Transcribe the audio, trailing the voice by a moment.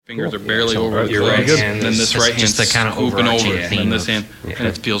fingers are barely over the your right cleats, hand, and then this right hand's just the kind of scooping over overarching it, theme and this of- hand, and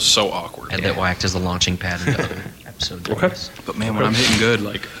it feels so awkward. And that will act as the launching pad into other episodes. Okay. But man, when I'm hitting good,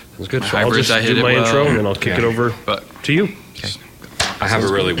 like That's good. my So I'll hybrids, just I hit do it my well. intro, and then I'll kick it over But to you. I have a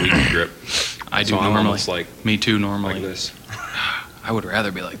really weak grip. I do So I'm normally. almost like Me too, normally. this. I would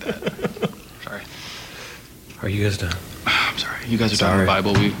rather be like that. Sorry. Are you guys done? I'm sorry. You guys are talking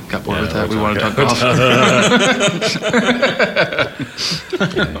Bible. We got bored with that. We want to talk golf.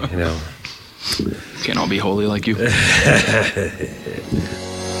 You know. Can't all be holy like you.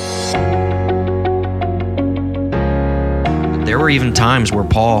 There were even times where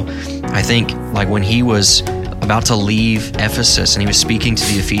Paul, I think, like when he was about to leave Ephesus and he was speaking to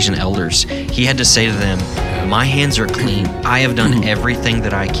the Ephesian elders, he had to say to them, "My hands are clean. I have done everything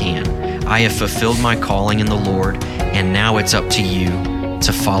that I can. I have fulfilled my calling in the Lord, and now it's up to you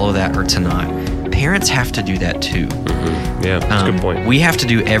to follow that or to not." Parents have to do that too. Yeah, that's a good point. We have to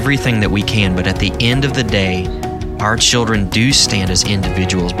do everything that we can, but at the end of the day, our children do stand as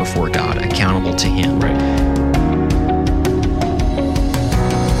individuals before God, accountable to Him. Right.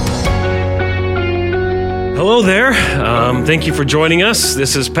 Hello there. Thank you for joining us.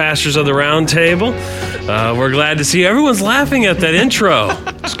 This is Pastors of the Round Table. We're glad to see you. Everyone's laughing at that intro.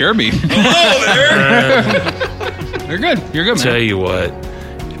 Scared me. Hello there. You're good. You're good, man. Tell you what,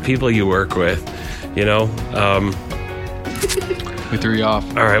 people you work with, you know. We threw you off.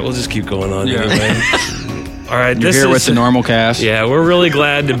 All right, we'll just keep going on anyway. All right, You're this here is with the normal cast. Yeah, we're really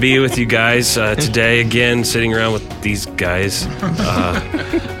glad to be with you guys today again, sitting around with these guys.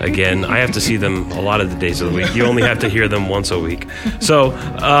 Again, I have to see them a lot of the days of the week. You only have to hear them once a week. So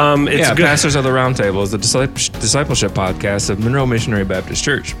it's good. Pastors of the Round Table is the discipleship podcast of Monroe Missionary Baptist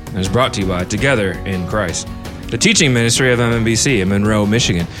Church, and is brought to you by Together in Christ, the teaching ministry of MMBC in Monroe,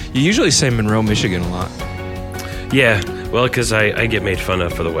 Michigan. You usually say Monroe, Michigan a lot. Yeah, well, because I get made fun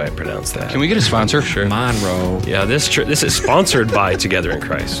of for the way I pronounce that. Can we get a sponsor? Sure. Monroe. Yeah, this is sponsored by Together in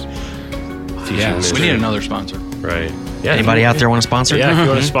Christ. Yes. We need another sponsor. Right. Yeah. Anybody out there want to sponsor? Yeah, if you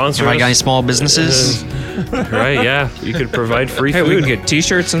want to sponsor Everybody got any us. small businesses? Right, yeah. You could provide free Hey, food. we can get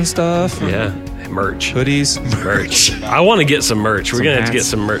T-shirts and stuff. Yeah, merch. Hoodies. Merch. I want to get some merch. We're Some going to have to get hats.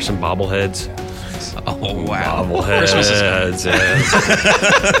 some merch, some bobbleheads. Oh, wow. Bobbleheads.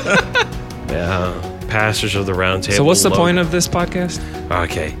 Yeah. Pastors of the Round Table. So what's the logo. point of this podcast?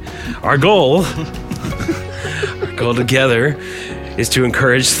 Okay. Our goal together is to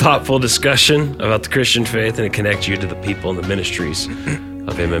encourage thoughtful discussion about the Christian faith and to connect you to the people and the ministries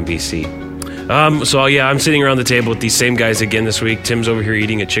of MMBC. So yeah, I'm sitting around the table with these same guys again this week. Tim's over here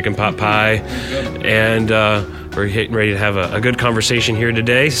eating a chicken pot pie, and we're getting ready to have a good conversation here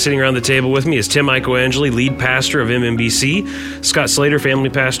today. Sitting around the table with me is Tim Icoangeli, lead pastor of MMBC, Scott Slater, family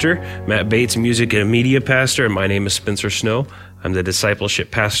pastor, Matt Bates, music and media pastor, and my name is Spencer Snow. I'm the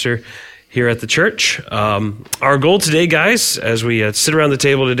discipleship pastor here at the church. Our goal today, guys, as we sit around the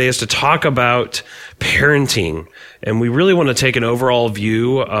table today, is to talk about parenting. And we really want to take an overall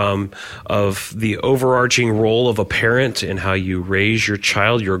view of the overarching role of a parent and how you raise your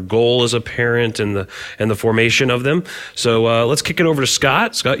child, your goal as a parent, and the formation of them. So let's kick it over to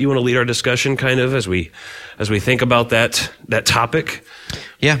Scott. Scott, you want to lead our discussion kind of as we think about that topic?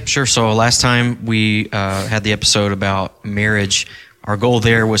 Yeah, sure. So last time we had the episode about marriage, our goal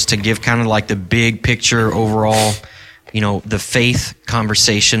there was to give kind of like the big picture overall, you know, the faith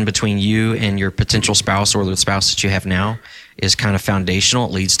conversation between you and your potential spouse or the spouse that you have now is kind of foundational.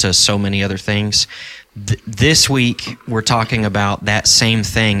 It leads to so many other things. This week, we're talking about that same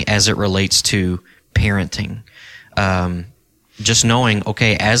thing as it relates to parenting. Just knowing,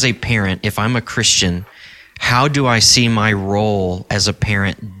 okay, as a parent, if I'm a Christian, how do I see my role as a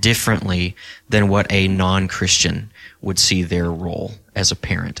parent differently than what a non-Christian would see their role as a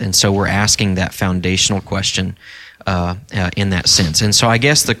parent? And so we're asking that foundational question in that sense. And so I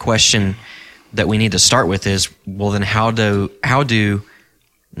guess the question that we need to start with is, well, then how do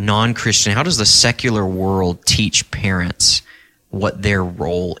non-Christian, how does the secular world teach parents what their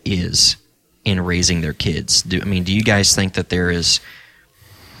role is in raising their kids? Do you guys think that there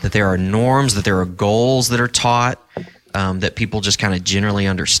are norms, that there are goals that are taught that people just kind of generally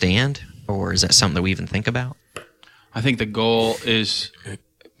understand? Or is that something that we even think about? I think the goal is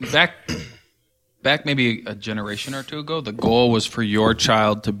back maybe a generation or two ago, the goal was for your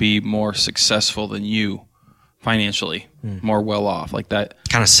child to be more successful than you financially, more well off, like that.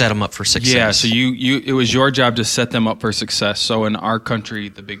 Kind of set them up for success. Yeah, so it was your job to set them up for success. So in our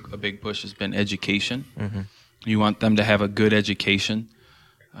country, a big push has been education. Mm-hmm. You want them to have a good education.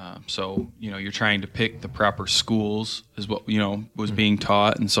 So you're trying to pick the proper schools is what was being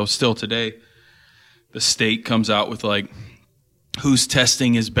taught, and so still today, the state comes out with like whose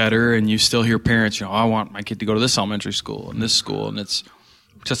testing is better, and you still hear parents, I want my kid to go to this elementary school and this school, and it's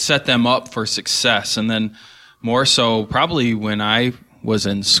to set them up for success. And then more so, probably when I was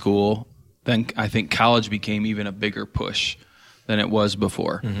in school, then I think college became even a bigger push than it was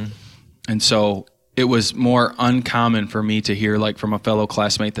before. Mm-hmm. And so it was more uncommon for me to hear, like, from a fellow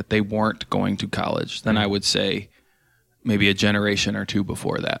classmate that they weren't going to college than I would say maybe a generation or two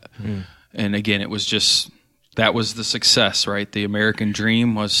before that. Mm. And again, it was just, that was the success, right? The American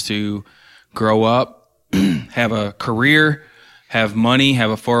dream was to grow up, have a career, have money,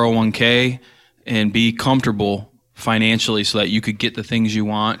 have a 401k, and be comfortable financially so that you could get the things you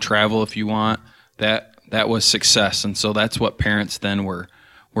want, travel if you want. That was success. And so that's what parents then were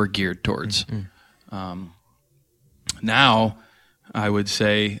geared towards. Mm-hmm. Now, I would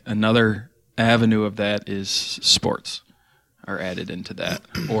say another avenue of that is sports are added into that,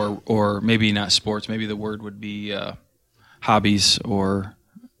 or maybe not sports. Maybe the word would be hobbies or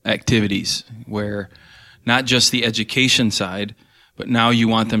activities, where not just the education side, but now you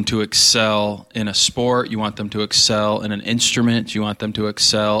want them to excel in a sport. You want them to excel in an instrument. You want them to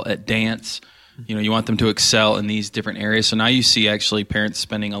excel at dance. You want them to excel in these different areas. So now you see actually parents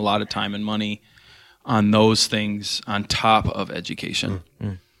spending a lot of time and money on those things on top of education,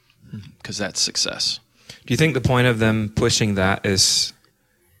 because that's success. Do you think the point of them pushing that is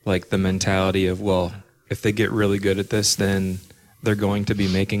like the mentality of, well, if they get really good at this, then they're going to be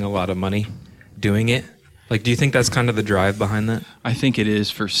making a lot of money doing it? Like, do you think that's kind of the drive behind that? I think it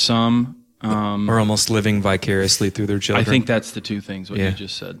is for some. Or almost living vicariously through their children? I think that's the two things, what you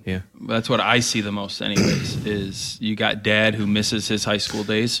just said. Yeah. That's what I see the most anyways, is you got dad who misses his high school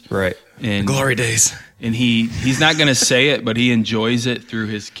days. Right. And glory days. And he's not going to say it, but he enjoys it through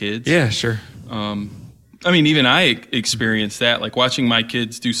his kids. Yeah, sure. Even I experienced that. Like, watching my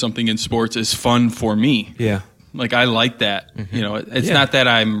kids do something in sports is fun for me. Yeah. Like, I like that. Mm-hmm. It's not that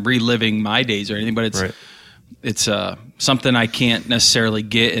I'm reliving my days or anything, but it's something I can't necessarily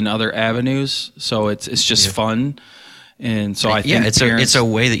get in other avenues. So it's just fun. And so I think it's a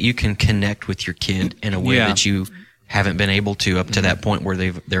way that you can connect with your kid in a way that you haven't been able to up to that point where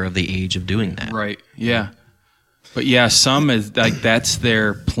they're of the age of doing that. Right. Yeah. But some is like, that's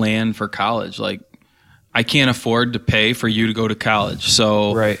their plan for college. Like, I can't afford to pay for you to go to college.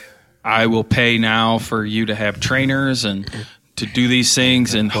 So I will pay now for you to have trainers and to do these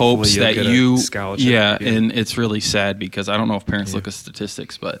things in hopes that you, and it's really sad because I don't know if parents look at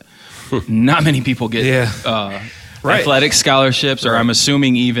statistics, but not many people get athletic scholarships, or I'm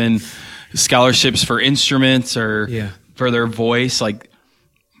assuming even scholarships for instruments or for their voice. Like,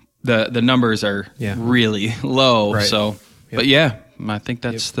 the numbers are really low. Right. So, but I think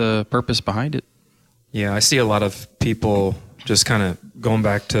that's the purpose behind it. Yeah, I see a lot of people just kind of going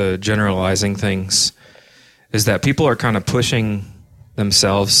back to generalizing things, is that people are kind of pushing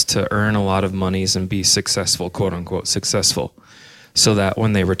themselves to earn a lot of monies and be successful, quote unquote successful, so that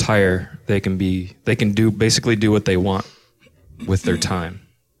when they retire, they can basically do what they want with their time.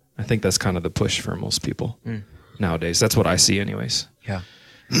 I think that's kind of the push for most people nowadays. That's what I see anyways. Yeah.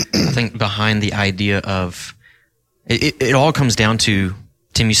 I think behind the idea of it all comes down to,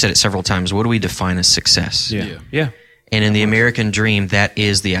 Tim, you said it several times, what do we define as success? Yeah. And in the American dream, that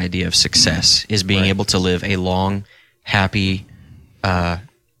is the idea of success, is being able to live a long, happy,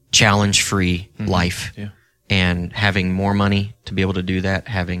 challenge-free life. Yeah. And having more money to be able to do that,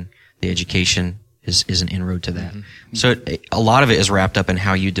 having the education is an inroad to that. Mm-hmm. So a lot of it is wrapped up in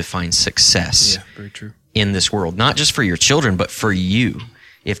how you define success very true. In this world, not just for your children, but for you.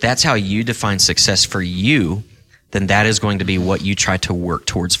 If that's how you define success for you, then that is going to be what you try to work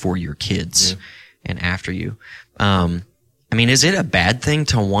towards for your kids and after you. Is it a bad thing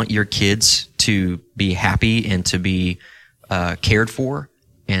to want your kids to be happy and to be cared for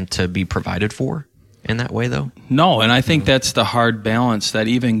and to be provided for in that way, though? No, and I think that's the hard balance that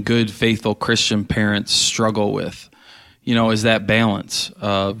even good, faithful Christian parents struggle with, is that balance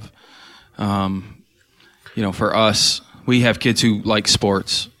of, for us, we have kids who like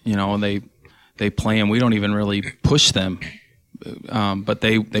sports, and they play them. We don't even really push them, but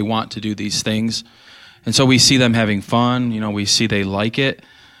they want to do these things. And so we see them having fun, we see they like it.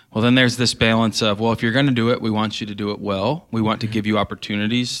 Well, then there's this balance of, well, if you're going to do it, we want you to do it well. We want to give you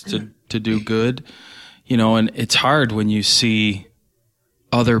opportunities to do good, and it's hard when you see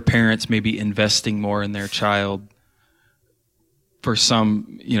other parents maybe investing more in their child for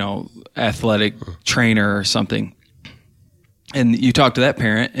some, athletic trainer or something. And you talk to that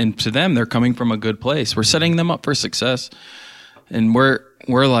parent, and to them, they're coming from a good place. We're setting them up for success. And we're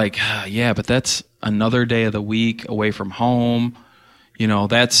like, but that's another day of the week away from home.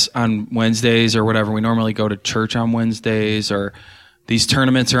 that's on Wednesdays or whatever. We normally go to church on Wednesdays, or these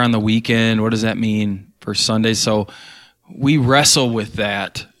tournaments are on the weekend. What does that mean for Sundays? So we wrestle with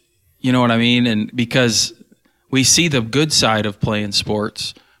that, you know what I mean? And because we see the good side of playing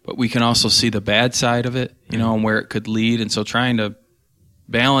sports, but we can also see the bad side of it, and where it could lead. And so trying to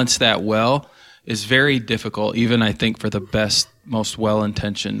balance that well is very difficult, even I think for the best, most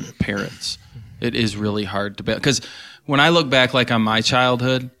well-intentioned parents. It is really hard to balance. Because when I look back like on my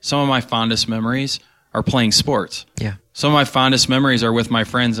childhood, some of my fondest memories are playing sports. Yeah. Some of my fondest memories are with my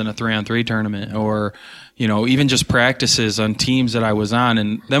friends in a 3-on-3 tournament, or, even just practices on teams that I was on.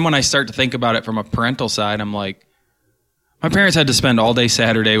 And then when I start to think about it from a parental side, I'm like, my parents had to spend all day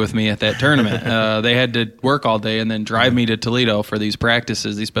Saturday with me at that tournament. They had to work all day and then drive me to Toledo for these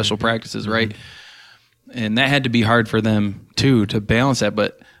practices, these special practices, right? And that had to be hard for them, too, to balance that.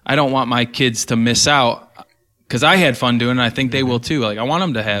 But I don't want my kids to miss out, because I had fun doing it, and I think they will, too. Like, I want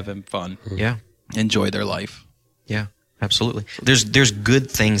them to have fun. Yeah. Enjoy their life. Yeah, absolutely. There's good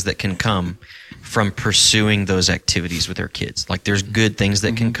things that can come from pursuing those activities with their kids. Like, there's good things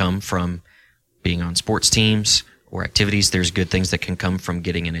that can come from being on sports teams or activities. There's good things that can come from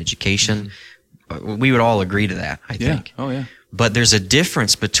getting an education. We would all agree to that, I think. Oh, yeah. But there's a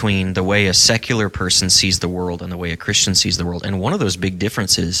difference between the way a secular person sees the world and the way a Christian sees the world. And one of those big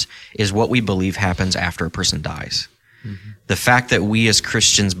differences is what we believe happens after a person dies. The fact that we as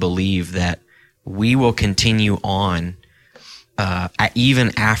Christians believe that we will continue on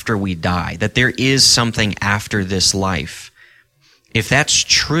even after we die, that there is something after this life. If that's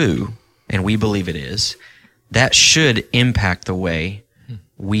true, and we believe it is, that should impact the way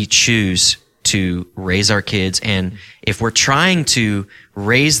we choose to raise our kids. And if we're trying to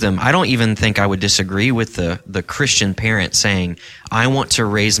raise them, I don't even think I would disagree with the Christian parent saying, I want to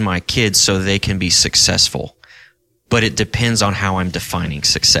raise my kids so they can be successful. But it depends on how I'm defining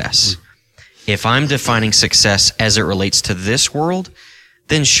success. If I'm defining success as it relates to this world,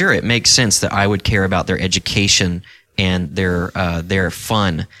 then sure, it makes sense that I would care about their education and their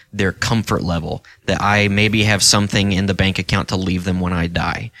fun, their comfort level, that I maybe have something in the bank account to leave them when I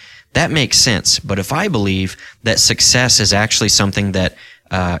die. That makes sense. But if I believe that success is actually something that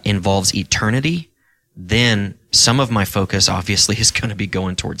involves eternity, then some of my focus obviously is going to be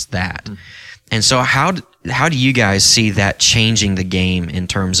going towards that. And so how do you guys see that changing the game in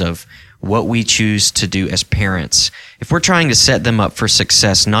terms of what we choose to do as parents? If we're trying to set them up for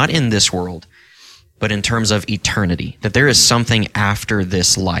success, not in this world, but in terms of eternity, that there is something after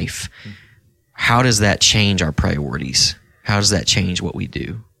this life, how does that change our priorities? How does that change what we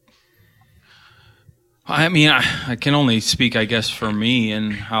do? I mean, I can only speak, I guess, for me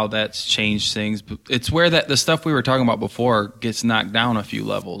and how that's changed things. But it's where the stuff we were talking about before gets knocked down a few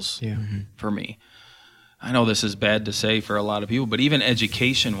levels for me. I know this is bad to say for a lot of people, but even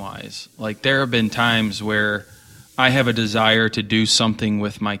education-wise, like there have been times where I have a desire to do something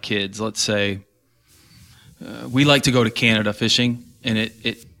with my kids. Let's say we like to go to Canada fishing, and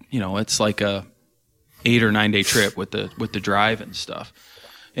it's like a 8 or 9 day trip with the drive and stuff.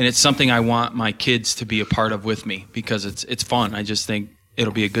 And it's something I want my kids to be a part of with me because it's fun. I just think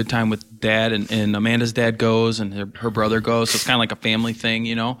it'll be a good time with Dad, and Amanda's dad goes and her brother goes. So it's kind of like a family thing,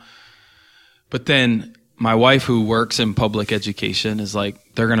 But then my wife, who works in public education, is like,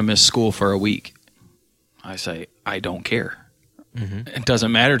 they're going to miss school for a week. I say, I don't care. It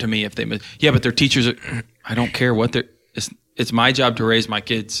doesn't matter to me if they miss. Yeah, but their teachers I don't care what they're. It's my job to raise my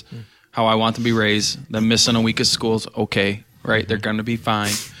kids how I want them to be raised. Them missing a week of school's okay, right? They're going to be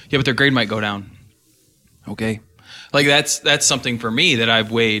fine. Yeah, but their grade might go down. Okay. Like that's something for me that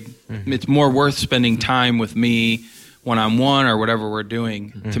I've weighed. It's more worth spending time with me one-on-one or whatever we're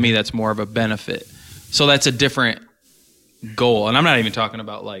doing. To me, that's more of a benefit. So that's a different goal. And I'm not even talking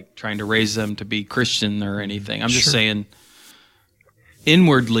about like trying to raise them to be Christian or anything. I'm just saying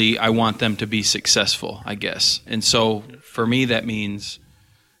inwardly, I want them to be successful, I guess. And so for me, that means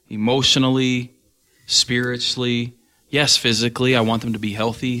emotionally, spiritually, yes, physically, I want them to be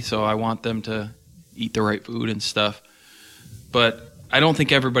healthy. So I want them to eat the right food and stuff. But I don't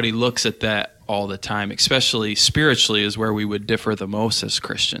think everybody looks at that all the time, especially spiritually is where we would differ the most as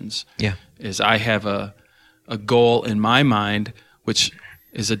Christians. Yeah. Is I have a goal in my mind, which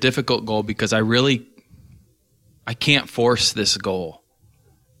is a difficult goal because I can't force this goal.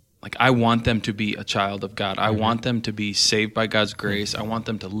 Like, I want them to be a child of God. I want them to be saved by God's grace. I want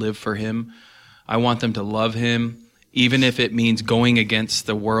them to live for Him. I want them to love Him, even if it means going against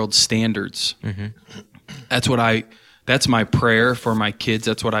the world's standards. That's my prayer for my kids.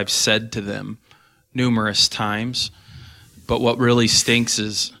 That's what I've said to them numerous times. But what really stinks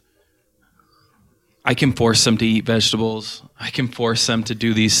is I can force them to eat vegetables. I can force them to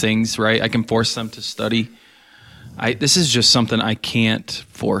do these things, right? I can force them to study. This is just something I can't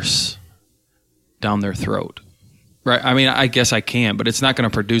force down their throat, right? I mean, I guess I can, but it's not going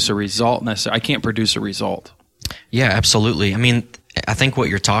to produce a result necessarily. I can't produce a result. Yeah, absolutely. I mean, I think what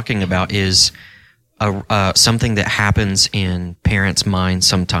you're talking about is something that happens in parents' minds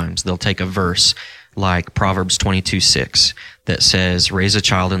sometimes. They'll take a verse like Proverbs 22:6 that says, raise a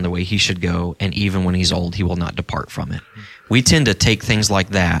child in the way he should go, and even when he's old, he will not depart from it. We tend to take things like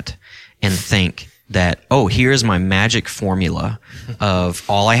that and think that, oh, here's my magic formula of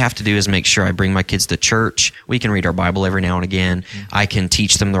all I have to do is make sure I bring my kids to church. We can read our Bible every now and again. I can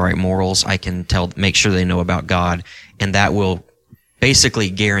teach them the right morals. I can make sure they know about God, and that will basically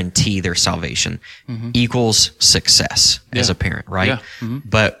guarantee their salvation. Equals success as a parent, right? Yeah.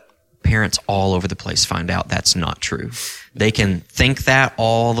 But parents all over the place find out that's not true. They can think that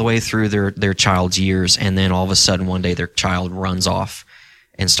all the way through their child's years, and then all of a sudden one day their child runs off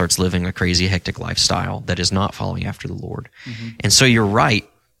and starts living a crazy, hectic lifestyle that is not following after the Lord. And so you're right.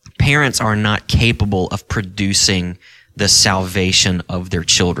 Parents are not capable of producing the salvation of their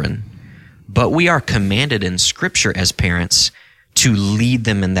children. But we are commanded in Scripture as parents to lead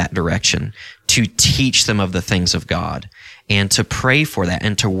them in that direction, to teach them of the things of God, and to pray for that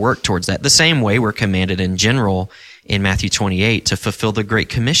and to work towards that. The same way we're commanded in general in Matthew 28 to fulfill the Great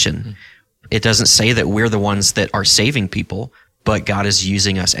Commission. It doesn't say that we're the ones that are saving people, but God is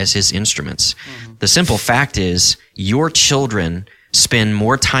using us as his instruments. The simple fact is your children spend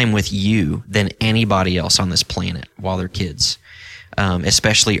more time with you than anybody else on this planet while they're kids,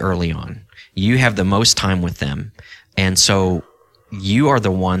 especially early on. You have the most time with them. And so you are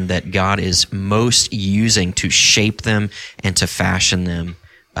the one that God is most using to shape them and to fashion them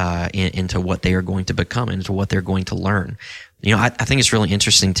into what they are going to become, into what they're going to learn. You know, I think it's really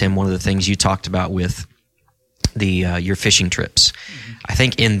interesting, Tim, one of the things you talked about with your fishing trips. I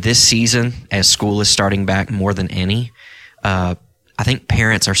think in this season, as school is starting back more than any, I think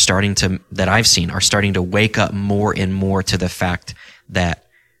parents are starting to wake up more and more to the fact that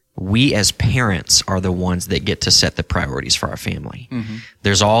we as parents are the ones that get to set the priorities for our family.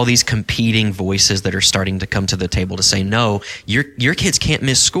 There's all these competing voices that are starting to come to the table to say, no, your kids can't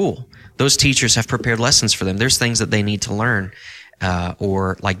miss school. Those teachers have prepared lessons for them. There's things that they need to learn,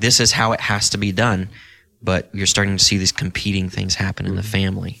 or like this is how it has to be done. But you're starting to see these competing things happen in the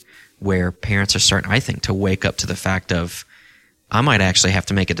family where parents are starting, I think, to wake up to the fact of, I might actually have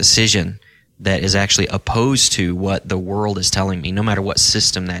to make a decision that is actually opposed to what the world is telling me, no matter what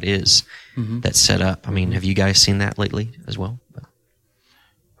system that is that's set up. I mean, have you guys seen that lately as well?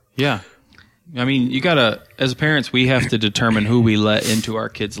 Yeah. I mean, as parents, we have to determine who we let into our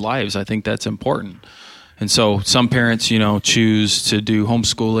kids' lives. I think that's important. And so some parents, choose to do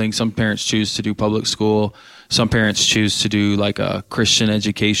homeschooling. Some parents choose to do public school. Some parents choose to do like a Christian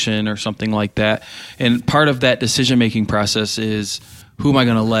education or something like that. And part of that decision-making process is, who am I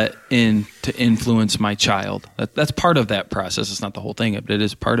going to let in to influence my child? That's part of that process. It's not the whole thing, but it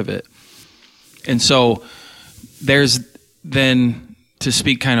is part of it. And so there's then, to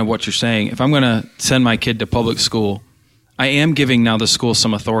speak kind of what you're saying, if I'm going to send my kid to public school, I am giving now the school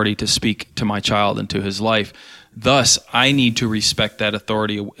some authority to speak to my child and to his life. Thus, I need to respect that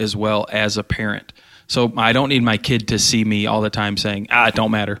authority as well as a parent. So I don't need my kid to see me all the time saying, it don't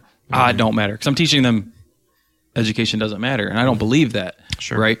matter. It don't matter. Because I'm teaching them education doesn't matter. And I don't believe that.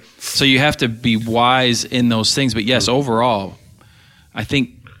 Sure. Right? So you have to be wise in those things. But yes, overall, I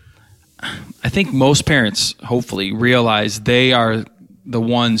think most parents hopefully realize they are the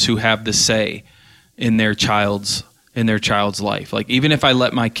ones who have the say in their child's life. Like, even if I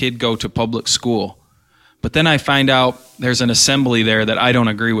let my kid go to public school, but then I find out there's an assembly there that I don't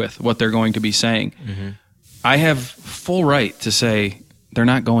agree with what they're going to be saying, I have full right to say they're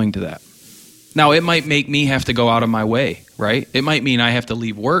not going to that. Now, it might make me have to go out of my way, right? It might mean I have to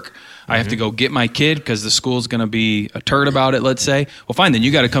leave work. I have to go get my kid because the school's going to be a turd about it, let's say. Well, fine, then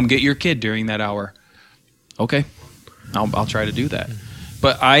you got to come get your kid during that hour. Okay, I'll try to do that.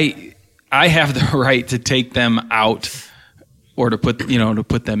 But I have the right to take them out or to put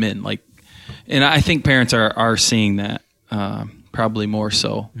them in. Like, and I think parents are seeing that probably more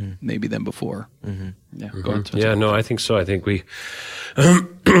so maybe than before. Yeah, go ahead. Yeah, no, I think so. I think we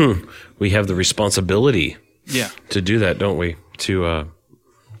we have the responsibility to do that, don't we? To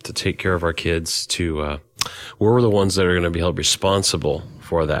take care of our kids. We're the ones that are going to be held responsible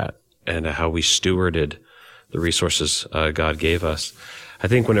for that and how we stewarded the resources God gave us. I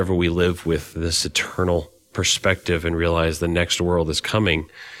think whenever we live with this eternal perspective and realize the next world is coming,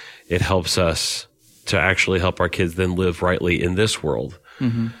 it helps us to actually help our kids then live rightly in this world.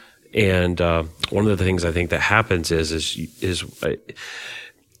 And one of the things I think that happens is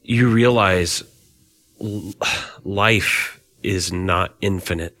you realize life is not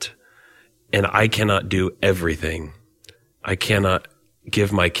infinite, and I cannot do everything. I cannot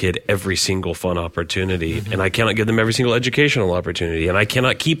give my kid every single fun opportunity, and I cannot give them every single educational opportunity, and I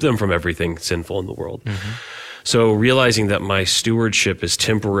cannot keep them from everything sinful in the world. So realizing that my stewardship is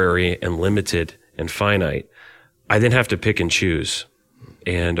temporary and limited and finite, I then have to pick and choose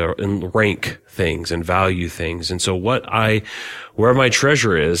and rank things and value things. And so where my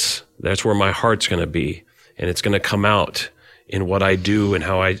treasure is, that's where my heart's going to be. And it's going to come out in what I do and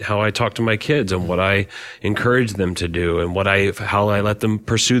how I talk to my kids and what I encourage them to do and how I let them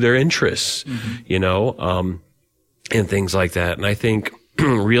pursue their interests, and things like that. And I think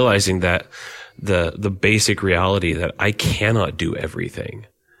realizing that the basic reality that I cannot do everything,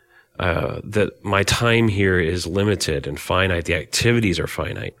 that my time here is limited and finite. The activities are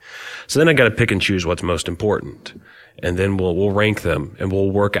finite. So then I got to pick and choose what's most important. And then we'll rank them and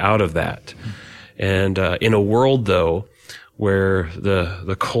we'll work out of that. And, in a world though, where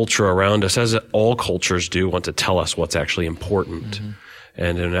the culture around us, as all cultures do, want to tell us what's actually important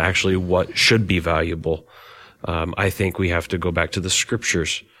and actually what should be valuable. I think we have to go back to the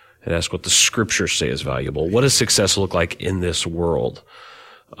scriptures and ask what the scriptures say is valuable. What does success look like in this world?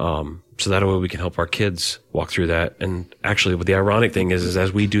 So that way we can help our kids walk through that. And actually, what the ironic thing is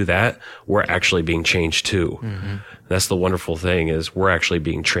as we do that, we're actually being changed too. That's the wonderful thing, is we're actually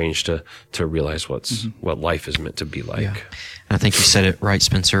being changed to realize what life is meant to be like. Yeah. And I think you said it right,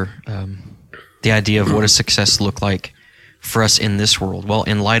 Spencer. The idea of what does success look like for us in this world? Well,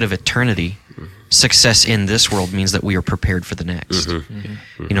 in light of eternity, success in this world means that we are prepared for the next.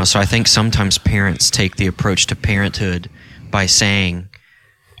 So I think sometimes parents take the approach to parenthood by saying,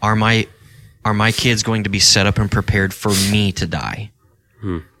 are my kids going to be set up and prepared for me to die?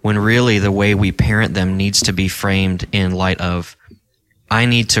 When really the way we parent them needs to be framed in light of, I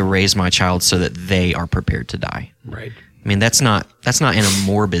need to raise my child so that they are prepared to die. Right. I mean, that's not in a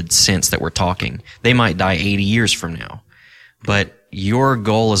morbid sense that we're talking. They might die 80 years from now. But your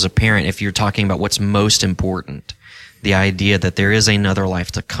goal as a parent, if you're talking about what's most important, the idea that there is another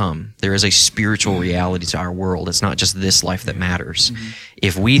life to come, there is a spiritual reality to our world. It's not just this life that matters.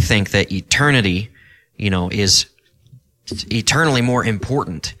 If we think that eternity, is eternally more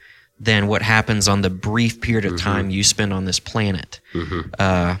important than what happens on the brief period of time you spend on this planet,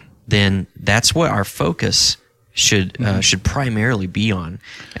 then that's what our focus should primarily be on.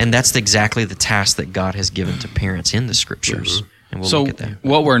 And that's exactly the task that God has given to parents in the scriptures. And we'll look at that.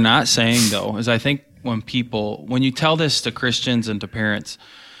 What we're not saying, though, is I think when you tell this to Christians and to parents,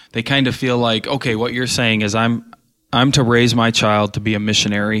 they kind of feel like, okay, what you're saying is I'm to raise my child to be a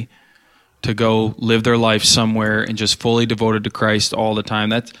missionary, to go live their life somewhere and just fully devoted to Christ all the time.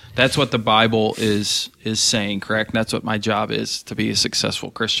 That's what the Bible is saying, correct? That's what my job is, to be a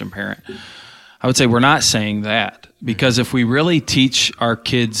successful Christian parent. I would say we're not saying that, because if we really teach our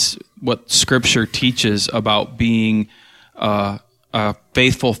kids what Scripture teaches about being a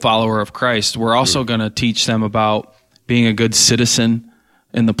faithful follower of Christ, we're also going to teach them about being a good citizen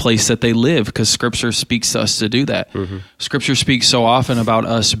in the place that they live, because Scripture speaks to us to do that. Scripture speaks so often about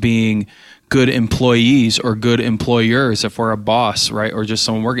us being good employees or good employers if we're a boss, right, or just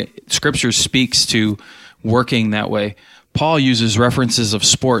someone working. Scripture speaks to working that way. Paul uses references of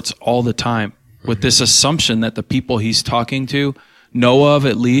sports all the time with this assumption that the people he's talking to know of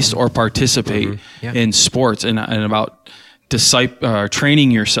at least or participate in sports and about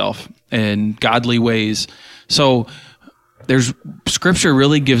training yourself in godly ways. So Scripture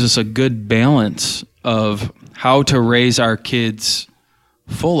really gives us a good balance of how to raise our kids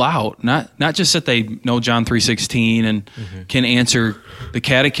full out, not just that they know John 3:16 and can answer the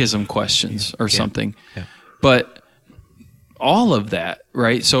catechism questions or something, but all of that,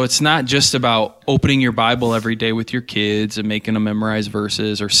 right? So it's not just about opening your Bible every day with your kids and making them memorize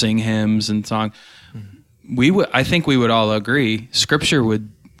verses or sing hymns and songs. I think we would all agree Scripture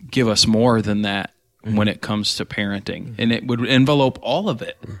would give us more than that when it comes to parenting, and it would envelope all of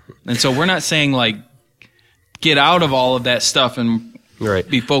it. And so we're not saying like get out of all of that stuff and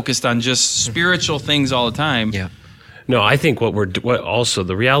be focused on just spiritual things all the time. No, I think what also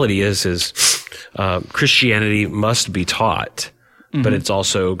the reality is Christianity must be taught, but it's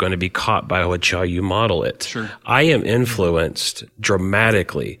also going to be caught by how you model it. Sure. I am influenced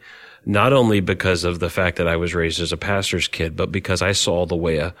dramatically, not only because of the fact that I was raised as a pastor's kid, but because I saw the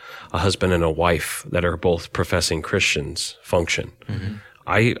way a husband and a wife that are both professing Christians function.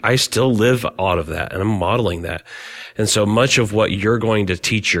 I still live out of that, and I'm modeling that. And so much of what you're going to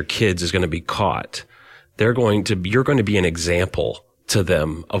teach your kids is going to be caught. You're going to be an example to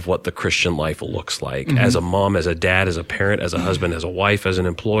them of what the Christian life looks like as a mom, as a dad, as a parent, as a husband, as a wife, as an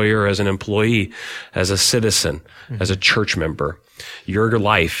employer, as an employee, as a citizen, as a church member. Your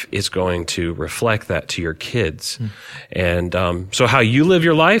life is going to reflect that to your kids. And so how you live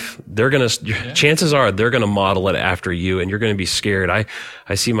your life, chances are they're going to model it after you, and you're going to be scared.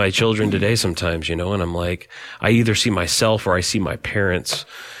 I see my children today sometimes, and I'm like, I either see myself or I see my parents.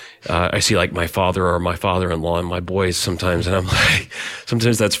 I see like my father or my father-in-law and my boys sometimes, and I'm like,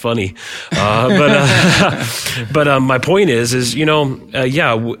 sometimes that's funny. But my point is,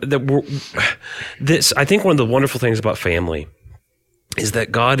 I think one of the wonderful things about family is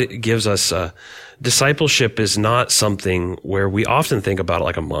that God gives us, discipleship is not something where we often think about it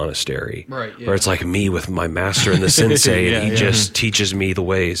like a monastery, right? Yeah. Where it's like me with my master and the sensei, and he just teaches me the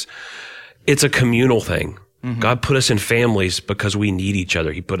ways. It's a communal thing. God put us in families because we need each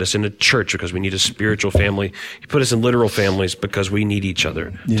other. He put us in a church because we need a spiritual family. He put us in literal families because we need each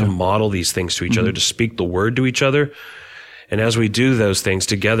other to model these things to each other, to speak the word to each other. And as we do those things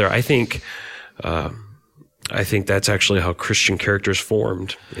together, I think that's actually how Christian character is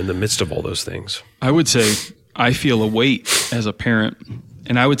formed in the midst of all those things. I would say I feel a weight as a parent,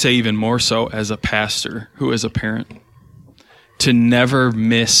 and I would say even more so as a pastor who is a parent, to never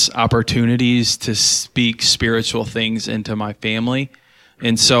miss opportunities to speak spiritual things into my family.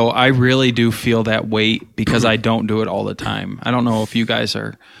 And so I really do feel that weight because I don't do it all the time. I don't know if you guys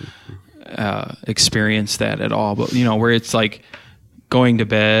are experience that at all, but where it's like going to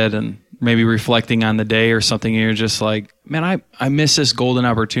bed and maybe reflecting on the day or something, and you're just like, man, I miss this golden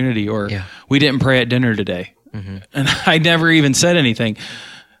opportunity, or we didn't pray at dinner today. And I never even said anything.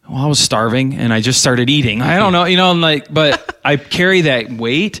 Well, I was starving and I just started eating. I don't know, I'm like, but I carry that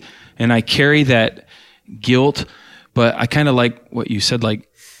weight and I carry that guilt, but I kind of like what you said, like,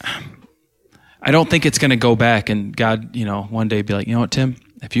 I don't think it's going to go back and God, one day be like, you know what, Tim,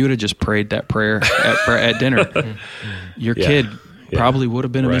 if you would have just prayed that prayer at dinner, your kid probably would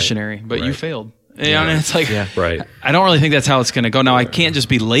have been a missionary, but you failed. And it's like, I don't really think that's how it's going to go. Now, I can't just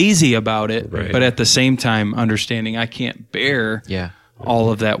be lazy about it, but at the same time, understanding I can't bear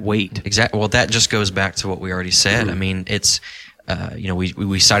all of that weight. Exactly. Well, that just goes back to what we already said. I mean, it's,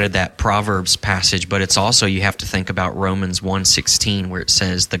 we cited that Proverbs passage, but it's also, you have to think about Romans 1:16, where it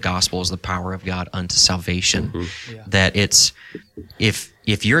says the gospel is the power of God unto salvation. That it's,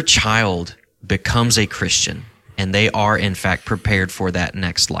 if your child becomes a Christian and they are in fact prepared for that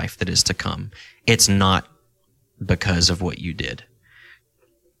next life that is to come, it's not because of what you did.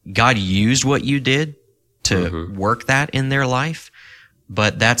 God used what you did to work that in their life.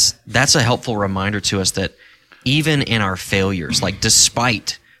 But that's a helpful reminder to us that even in our failures, like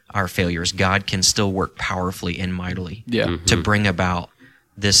despite our failures, God can still work powerfully and mightily to bring about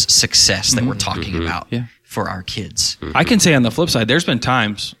this success that we're talking about for our kids. I can say on the flip side, there's been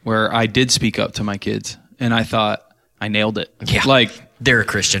times where I did speak up to my kids and I thought I nailed it. Yeah. Like, they're a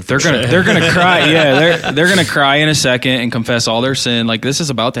Christian. They're gonna cry. Yeah, they're gonna cry in a second and confess all their sin. Like, this is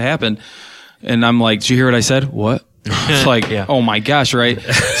about to happen. And I'm like, did you hear what I said? What? It's like, oh my gosh, right?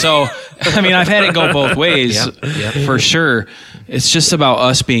 So, I mean, I've had it go both ways for sure. It's just about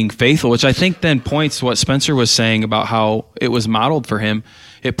us being faithful, which I think then points to what Spencer was saying about how it was modeled for him.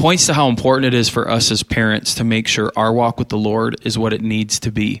 It points to how important it is for us as parents to make sure our walk with the Lord is what it needs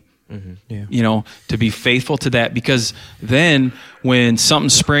to be. To be faithful to that, because then when something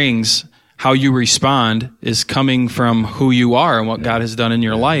springs, how you respond is coming from who you are and what God has done in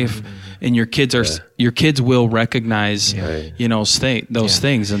your life. And your kids will recognize, those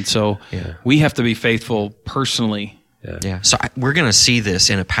things. And so we have to be faithful personally. So we're going to see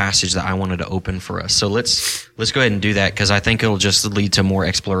this in a passage that I wanted to open for us. So let's go ahead and do that, because I think it'll just lead to more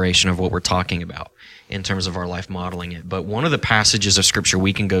exploration of what we're talking about in terms of our life modeling it. But one of the passages of Scripture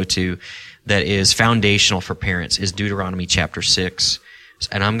we can go to that is foundational for parents is Deuteronomy chapter 6.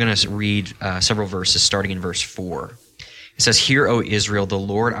 And I'm going to read several verses starting in verse 4. It says, "Hear, O Israel, the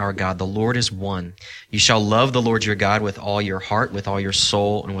Lord our God, the Lord is one. You shall love the Lord your God with all your heart, with all your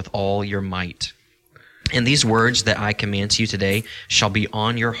soul, and with all your might. And these words that I command to you today shall be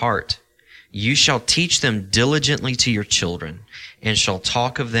on your heart. You shall teach them diligently to your children, and shall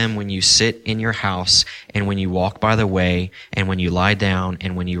talk of them when you sit in your house, and when you walk by the way, and when you lie down,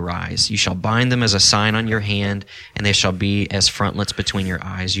 and when you rise. You shall bind them as a sign on your hand, and they shall be as frontlets between your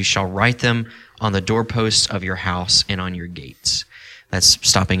eyes. You shall write them on the doorposts of your house and on your gates." That's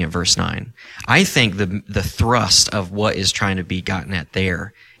stopping at verse 9. I think the thrust of what is trying to be gotten at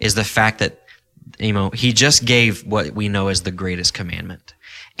there is the fact that, he just gave what we know as the greatest commandment.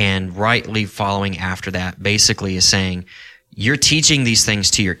 And rightly following after that basically is saying, you're teaching these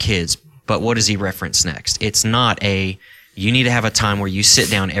things to your kids, but what does he reference next? It's not You need to have a time where you sit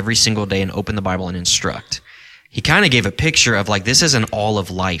down every single day and open the Bible and instruct. He kind of gave a picture of like, this is an all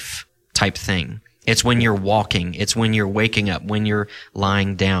of life type thing. It's when you're walking. It's when you're waking up, when you're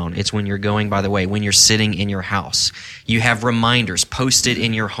lying down. It's when you're going by the way, when you're sitting in your house. You have reminders posted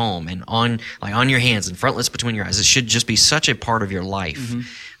in your home and on your hands and frontlets between your eyes. It should just be such a part of your life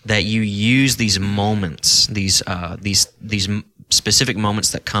that you use these moments, these specific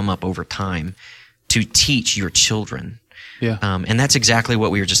moments that come up over time to teach your children. Yeah. And that's exactly what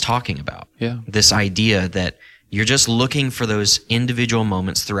we were just talking about. Yeah. This idea that you're just looking for those individual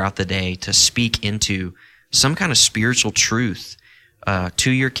moments throughout the day to speak into some kind of spiritual truth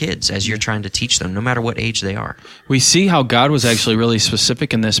to your kids as you're trying to teach them, no matter what age they are. We see how God was actually really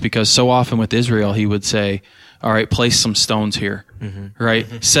specific in this, because so often with Israel, he would say, all right, place some stones here, right?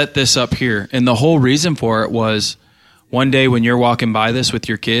 Set this up here. And the whole reason for it was one day when you're walking by this with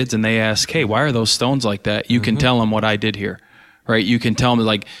your kids and they ask, hey, why are those stones like that? You can tell them what I did here, right? You can tell them,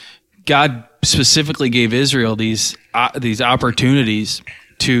 like, God specifically gave Israel these opportunities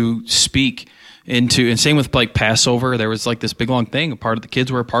to speak into, and same with like Passover. There was like this big long thing. The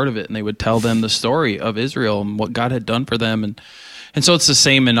kids were a part of it, and they would tell them the story of Israel and what God had done for them, and so it's the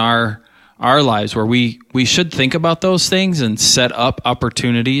same in our lives, where we should think about those things and set up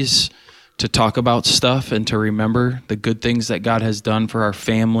opportunities to talk about stuff and to remember the good things that God has done for our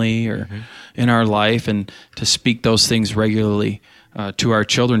family or in our life, and to speak those things regularly to our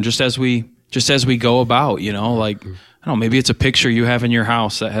children, just as we go about, like, I don't know, maybe it's a picture you have in your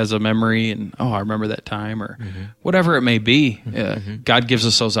house that has a memory, and I remember that time, or whatever it may be. God gives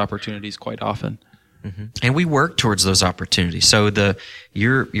us those opportunities quite often. And we work towards those opportunities. So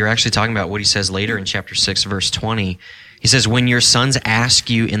you're actually talking about what he says later in chapter 6, verse 20. He says, when your sons ask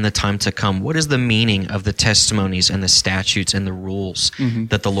you in the time to come, what is the meaning of the testimonies and the statutes and the rules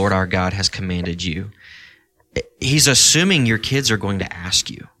that the Lord our God has commanded you? He's assuming your kids are going to ask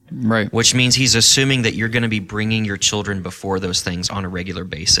you. Right. Which means he's assuming that you're going to be bringing your children before those things on a regular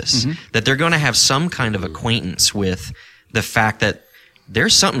basis. That they're going to have some kind of acquaintance with the fact that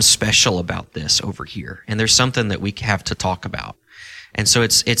there's something special about this over here, and there's something that we have to talk about. And so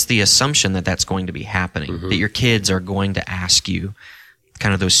it's the assumption that that's going to be happening, that your kids are going to ask you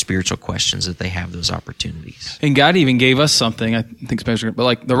kind of those spiritual questions, that they have those opportunities. And God even gave us something, I think special, but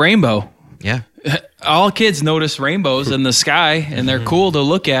like the rainbow. Yeah. All kids notice rainbows in the sky, and they're cool to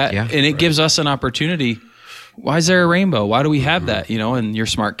look at, Yeah. and it gives us an opportunity. Why is there a rainbow? Why do we have that? And your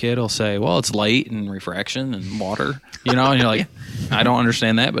smart kid will say, well, it's light and refraction and water, and you're like, I don't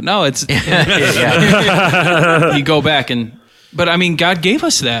understand that, but no, it's, you go back but I mean, God gave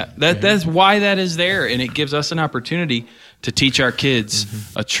us that. That's why that is there, and it gives us an opportunity to teach our kids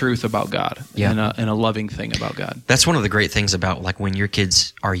a truth about God and a loving thing about God. That's one of the great things about like when your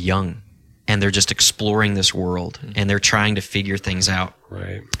kids are young and they're just exploring this world and they're trying to figure things out.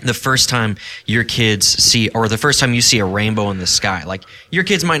 Right. The first time your kids see, or the first time you see a rainbow in the sky, like your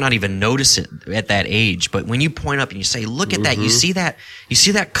kids might not even notice it at that age, but when you point up and you say, look at that, you see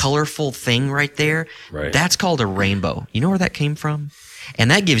that colorful thing right there? Right. That's called a rainbow. You know where that came from?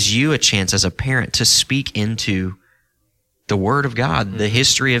 And that gives you a chance as a parent to speak into the Word of God, the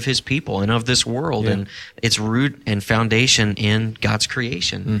history of His people and of this world, and its root and foundation in God's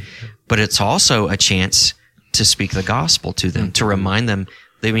creation. But it's also a chance to speak the gospel to them, to remind them.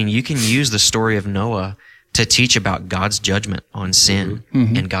 I mean, you can use the story of Noah to teach about God's judgment on sin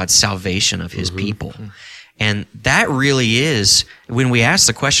and God's salvation of His people. And that really is, when we ask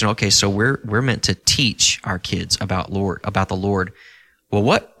the question, okay, so we're meant to teach our kids about the Lord. Well,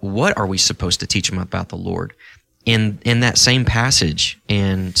 what are we supposed to teach them about the Lord? In that same passage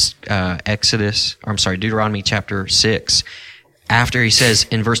in Deuteronomy chapter 6, after he says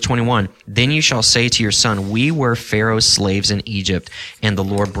in verse 21, then you shall say to your son, we were Pharaoh's slaves in Egypt, and the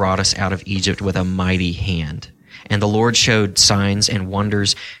Lord brought us out of Egypt with a mighty hand. And the Lord showed signs and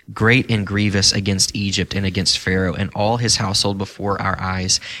wonders great and grievous against Egypt and against Pharaoh and all his household before our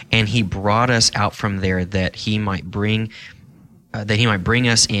eyes. And he brought us out from there that he might bring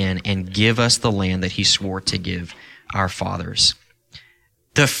us in and give us the land that he swore to give our fathers.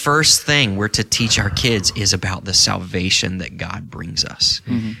 The first thing we're to teach our kids is about the salvation that God brings us.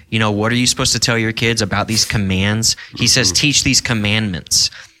 What are you supposed to tell your kids about these commands? He says, teach these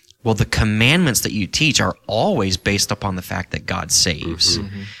commandments. Well, the commandments that you teach are always based upon the fact that God saves.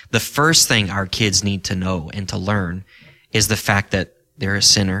 The first thing our kids need to know and to learn is the fact that they're a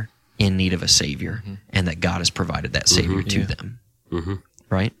sinner in need of a Savior, and that God has provided that Savior to them.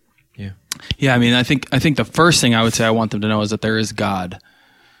 Right? Yeah, I mean, I think the first thing I would say I want them to know is that there is God,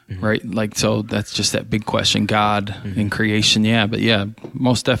 right? Like, so that's just that big question, God in creation. Yeah, but yeah,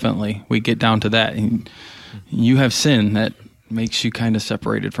 most definitely we get down to that. And You have sin that makes you kind of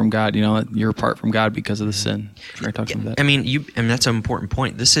separated from God. You know, you're apart from God because of the sin. Should I talk about that? I mean, that's an important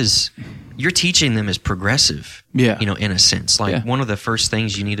point. You're teaching them as progressive, Yeah. you know, in a sense. Like Yeah. one of the first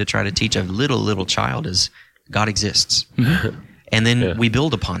things you need to try to teach a little child is God exists. And then we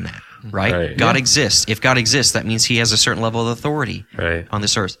build upon that, right? Right. God exists. If God exists, that means he has a certain level of authority Right. on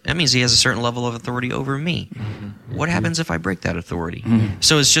this earth. That means he has a certain level of authority over me. What happens if I break that authority?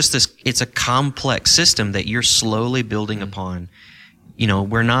 So it's just it's a complex system that you're slowly building upon. You know,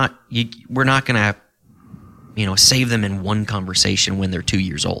 we're not going to, you know, save them in one conversation when they're 2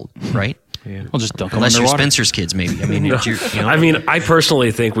 years old, right? I'll just dunk them Unless you're underwater. Spencer's kids, maybe. I mean, you know, I mean, I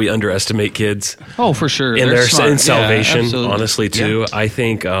personally think we underestimate kids Oh, for sure. in They're their smart. in salvation. Yeah, absolutely. Honestly, too, I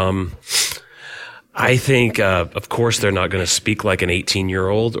think, of course, they're not going to speak like an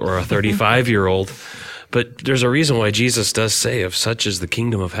 18-year-old or a 35-year-old, but there's a reason why Jesus does say, "Of such is the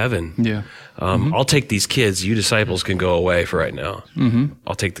kingdom of heaven." Yeah. I'll take these kids. You disciples can go away for right now.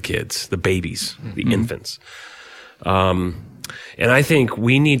 I'll take the kids, the babies, the infants. And I think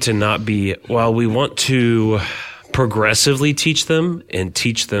we need to not be, while we want to progressively teach them and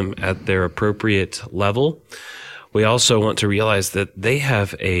teach them at their appropriate level, we also want to realize that they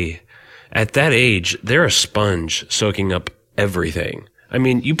have at that age, they're a sponge soaking up everything. I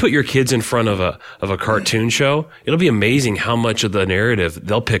mean, you put your kids in front of a cartoon show, it'll be amazing how much of the narrative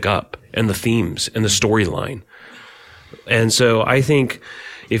they'll pick up and the themes and the storyline. And so I think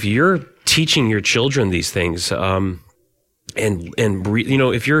if you're teaching your children these things, you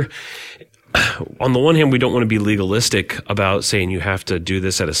know, if you're, on the one hand, we don't want to be legalistic about saying you have to do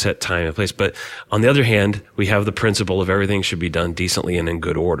this at a set time and place, but on the other hand, we have the principle of everything should be done decently and in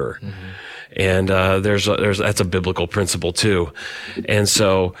good order. And that's a biblical principle too. And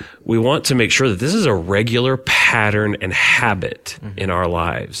so we want to make sure that this is a regular pattern and habit in our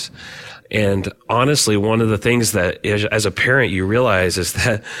lives. And honestly, one of the things that as a parent you realize is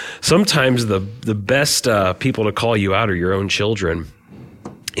that sometimes the best people to call you out are your own children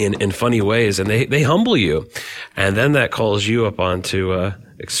in funny ways, and they humble you. And then that calls you upon to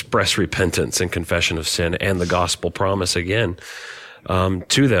express repentance and confession of sin and the gospel promise again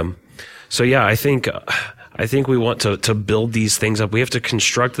to them. So yeah, I think we want to build these things up. We have to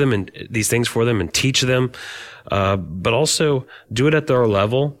construct them and these things for them and teach them, but also do it at their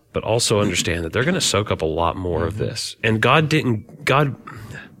level, but also understand that they're going to soak up a lot more of this. And God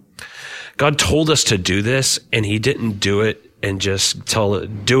told us to do this, and he didn't do it and just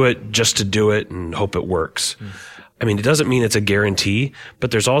do it just to do it and hope it works. I mean, it doesn't mean it's a guarantee,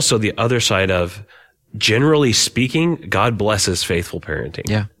 but there's also the other side of, generally speaking, God blesses faithful parenting.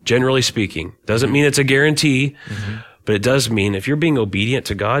 Yeah. Generally speaking. Doesn't mean it's a guarantee, but it does mean if you're being obedient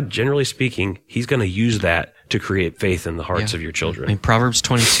to God, generally speaking, he's going to use that to create faith in the hearts of your children. I mean, Proverbs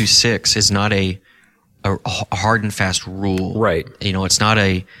 22:6 is not a hard and fast rule. Right. You know, it's not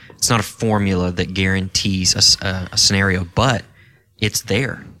a formula that guarantees a scenario, but it's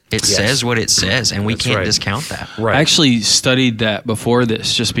there. It says what it says, and we can't right. discount that. Right. I actually studied that before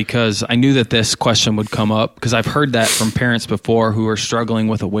this just because I knew that this question would come up, because I've heard that from parents before who are struggling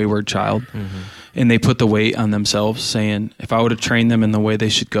with a wayward child, and they put the weight on themselves saying, if I would have trained them in the way they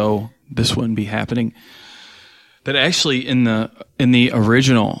should go, this wouldn't be happening. But actually in the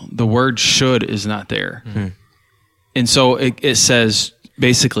original, the word should is not there. And so it says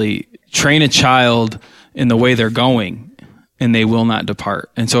basically, train a child in the way they're going, and they will not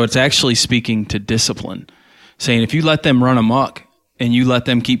depart. And so it's actually speaking to discipline, saying if you let them run amok and you let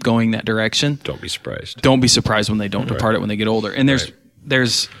them keep going that direction, Don't be surprised. don't be surprised when they don't depart it when they get older. And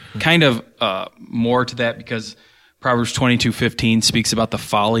there's kind of more to that, because Proverbs 22:15 speaks about the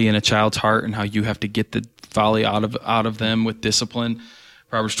folly in a child's heart and how you have to get the folly out of them with discipline.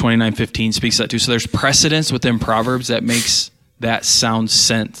 Proverbs 29:15 speaks that too. So there's precedence within Proverbs that makes that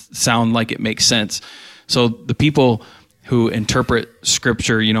sound like it makes sense. So the people who interpret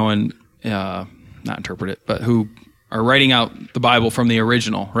scripture, you know, and not interpret it, but who are writing out the Bible from the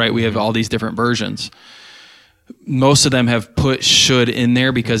original, right? We have all these different versions. Most of them have put should in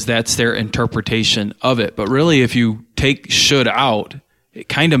there because that's their interpretation of it. But really, if you take should out, it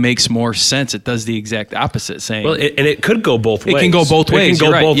kind of makes more sense. It does the exact opposite, saying, Well, and it could go both ways. It can go both ways. It can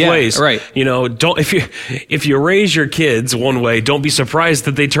You're go right. both Yeah, ways. right. You know, if you raise your kids one way, don't be surprised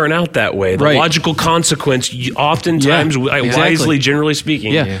that they turn out that way. The Right. logical consequence, oftentimes, exactly. wisely, generally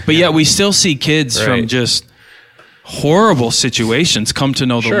speaking. But yet we still see kids Right. from just horrible situations come to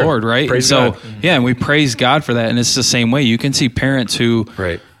know the Sure. Lord, right? Praise and so, God. yeah, and we praise God for that. And it's the same way. You can see parents who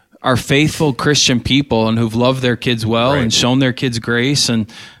Right. are faithful Christian people and who've loved their kids well Right. and shown their kids grace, and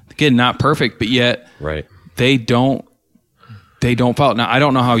again, not perfect, but yet Right. they don't follow. Now, I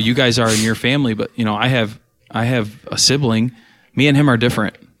don't know how you guys are in your family, but you know, I have I have a sibling. Me and him are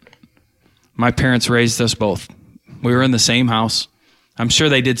different. My parents raised us both. We were in the same house. I'm sure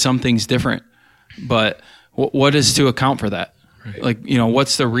they did some things different, but what is to account for that? Right. Like,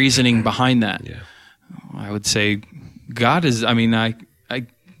 what's the reasoning behind that? Yeah. I would say God is, I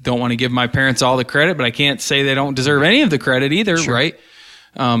don't want to give my parents all the credit, but I can't say they don't deserve any of the credit either, sure. Right?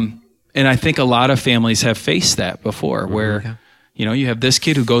 And I think a lot of families have faced that before where, you have this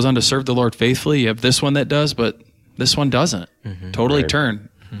kid who goes on to serve the Lord faithfully. You have this one that does, but this one doesn't. Totally turn.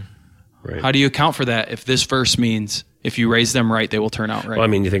 Right. How do you account for that if this verse means if you raise them right, they will turn out right?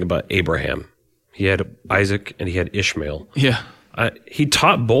 Well, you think about Abraham. He had Isaac and he had Ishmael. Yeah. He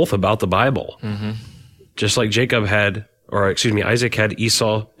taught both about the Bible. Just like Isaac had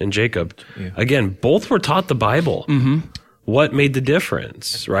Esau and Jacob. Yeah. Again, both were taught the Bible. What made the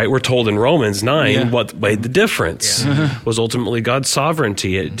difference, right? We're told in Romans 9 what made the difference was ultimately God's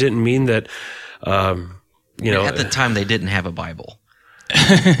sovereignty. It didn't mean that, At the time, they didn't have a Bible.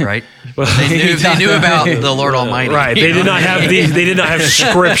 Right? Well, they knew about the Lord Almighty. Right. They did not have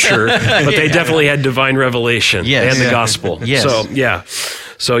scripture, but they definitely had divine revelation and the gospel. Yes.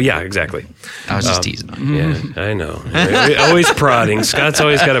 So exactly. I was just teasing. Yeah, I know. Always prodding. Scott's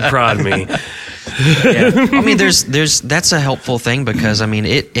always got to prod me. That's a helpful thing because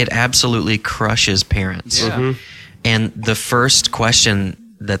it absolutely crushes parents. Yeah. And the first question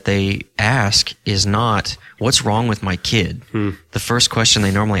that they ask is not, what's wrong with my kid? The first question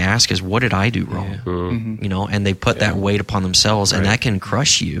they normally ask is, what did I do wrong? And they put that weight upon themselves, and that can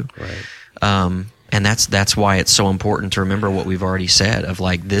crush you. Right. And that's why it's so important to remember what we've already said of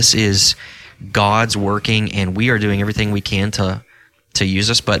this is God's working, and we are doing everything we can to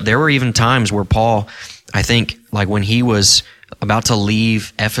use us. But there were even times where Paul, I think, when he was about to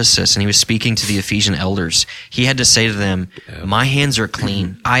leave Ephesus and he was speaking to the Ephesian elders, he had to say to them, my hands are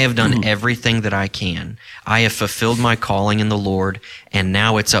clean. I have done everything that I can. I have fulfilled my calling in the Lord, and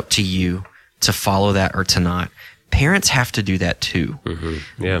now it's up to you to follow that or to not. Parents have to do that too.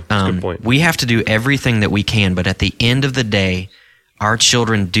 Yeah, that's a good point. We have to do everything that we can, but at the end of the day, our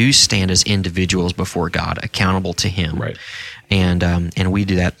children do stand as individuals before God, accountable to Him. Right. And we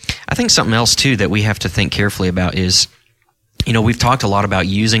do that. I think something else too that we have to think carefully about is, we've talked a lot about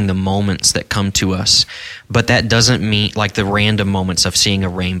using the moments that come to us, but that doesn't mean the random moments of seeing a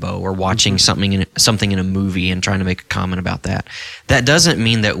rainbow or watching something in a movie and trying to make a comment about that. That doesn't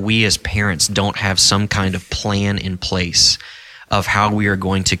mean that we as parents don't have some kind of plan in place of how we are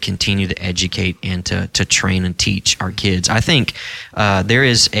going to continue to educate and to train and teach our kids. I think there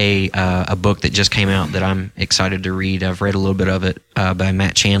is a book that just came out that I'm excited to read. I've read a little bit of it by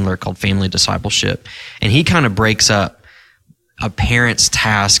Matt Chandler called Family Discipleship, and he kind of breaks up a parent's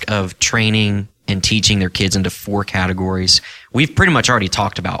task of training and teaching their kids into 4 categories. We've pretty much already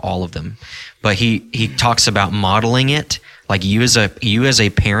talked about all of them, but he talks about modeling it. Like you as a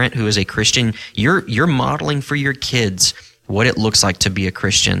parent who is a Christian, you're modeling for your kids what it looks like to be a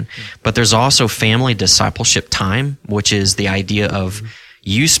Christian. But there's also family discipleship time, which is the idea of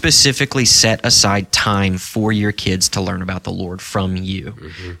you specifically set aside time for your kids to learn about the Lord from you.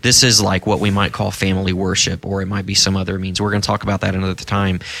 This is like what we might call family worship, or it might be some other means. We're going to talk about that another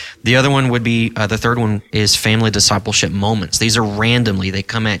time. The other one would be, the third one is family discipleship moments. These are randomly. They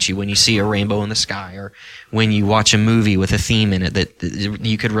come at you when you see a rainbow in the sky, or when you watch a movie with a theme in it that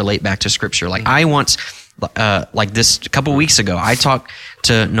you could relate back to Scripture. Like I once... this a couple weeks ago, I talked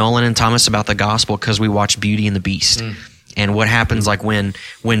to Nolan and Thomas about the gospel because we watched Beauty and the Beast. And what happens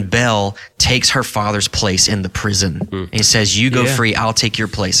when Belle takes her father's place in the prison and he says, you go free, I'll take your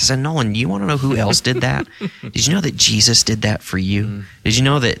place. I said, Nolan, you want to know who else did that? Did you know that Jesus did that for you? Did you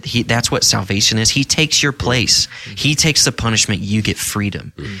know that that's what salvation is? He takes your place. He takes the punishment. You get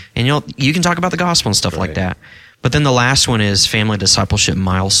freedom. And you can talk about the gospel and stuff like that. But then the last one is family discipleship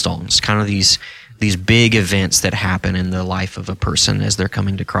milestones, kind of these big events that happen in the life of a person as they're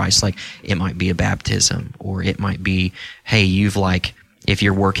coming to Christ. Like it might be a baptism, or it might be, hey, if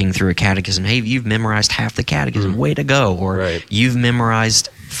you're working through a catechism, hey, you've memorized half the catechism, way to go. Or you've memorized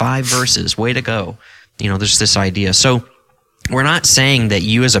 5 verses, way to go. There's this idea. So we're not saying that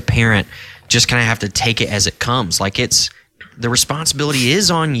you as a parent just kind of have to take it as it comes. Like the responsibility is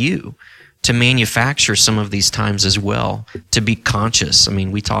on you to manufacture some of these times as well, to be conscious. I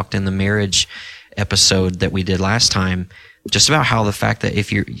mean, we talked in the marriage episode that we did last time just about how the fact that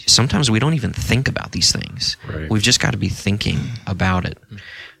sometimes we don't even think about these things. We've just got to be thinking about it.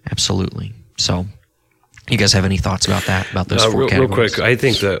 Absolutely. So you guys have any thoughts about that, about those 4 categories? Real quick, I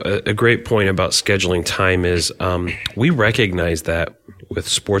think that a great point about scheduling time is we recognize that with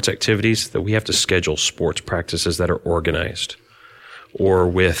sports activities that we have to schedule sports practices that are organized. or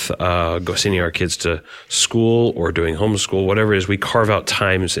with sending our kids to school or doing homeschool, whatever it is, we carve out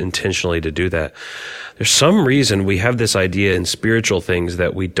times intentionally to do that. There's some reason we have this idea in spiritual things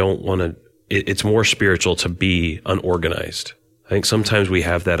that we don't want to, it's more spiritual to be unorganized. I think sometimes we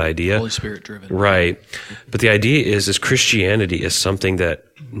have that idea. Holy Spirit driven. Right. But the idea is Christianity is something that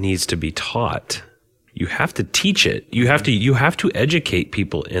needs to be taught. You have to teach it. You have to educate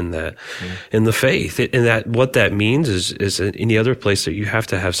people in that, in the faith. And that, what that means is any other place that you have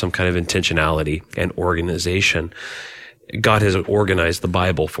to have some kind of intentionality and organization. God has organized the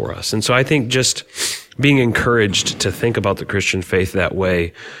Bible for us. And so I think just being encouraged to think about the Christian faith that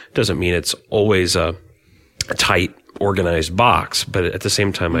way doesn't mean it's always a tight, organized box. But at the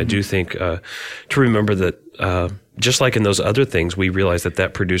same time, I do think to remember that just like in those other things, we realize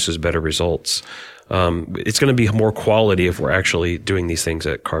that produces better results. It's going to be more quality if we're actually doing these things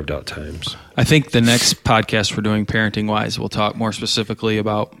at carved out times. I think the next podcast we're doing, Parenting Wise, we'll talk more specifically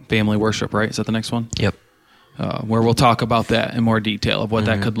about family worship, right? Is that the next one? Yep. Where we'll talk about that in more detail of what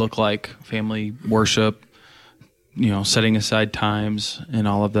that could look like, family worship, setting aside times and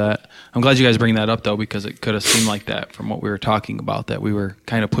all of that. I'm glad you guys bring that up, though, because it could have seemed like that from what we were talking about, that we were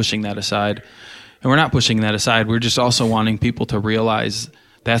kind of pushing that aside. And we're not pushing that aside. We're just also wanting people to realize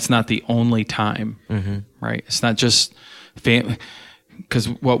that's not the only time, right? It's not just family. Because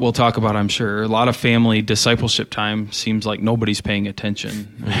what we'll talk about, I'm sure, a lot of family discipleship time seems like nobody's paying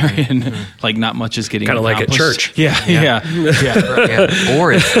attention, and like not much is getting kind of like at church. Yeah.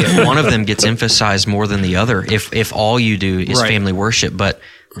 Or if one of them gets emphasized more than the other, if all you do is family worship, but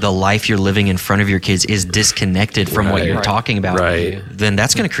the life you're living in front of your kids is disconnected from what you're talking about, then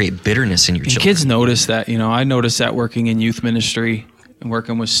that's going to create bitterness in your children. Kids notice that. I noticed that working in youth ministry and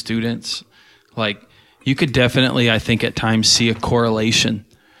working with students, like. You could definitely, I think, at times see a correlation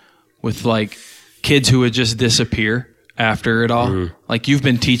with like kids who would just disappear after it all. Like you've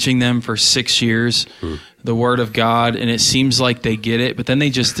been teaching them for 6 years the Word of God, and it seems like they get it, but then they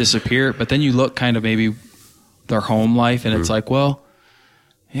just disappear. But then you look kind of maybe their home life, and it's like, well,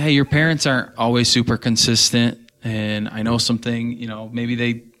 yeah, your parents aren't always super consistent, and I know something, maybe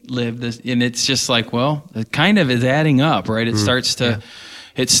they live this, and it's just like, well, it kind of is adding up, right? It starts to...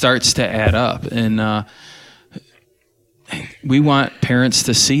 It starts to add up, and we want parents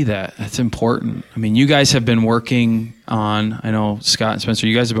to see that. That's important. I mean, you guys have been working on, I know Scott and Spencer,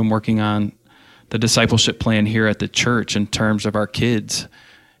 you guys have been working on the discipleship plan here at the church in terms of our kids,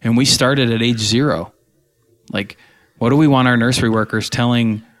 and we started at age 0. Like, what do we want our nursery workers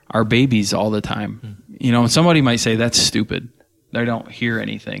telling our babies all the time? Somebody might say, that's stupid. They don't hear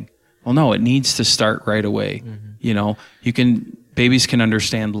anything. Well, no, it needs to start right away. Babies can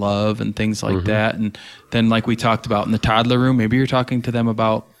understand love and things like that. And then like we talked about in the toddler room, maybe you're talking to them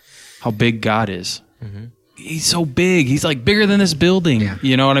about how big God is. He's so big. He's like bigger than this building. Yeah.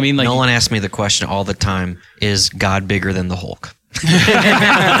 You know what I mean? Like Nolan asks me the question all the time, is God bigger than the Hulk? That's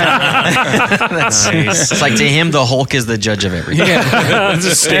nice. It's like to him, the Hulk is the judge of everything. That's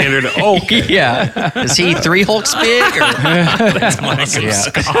a standard Hulk. Is he 3 Hulks big? That's awesome.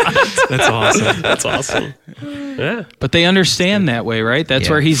 That's awesome. That's awesome. Yeah. But they understand that way, right? That's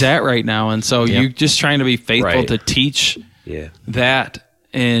where he's at right now. And so you're just trying to be faithful to teach that.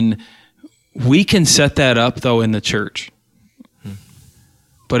 And we can set that up, though, in the church.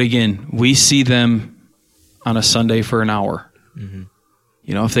 But again, we see them on a Sunday for an hour.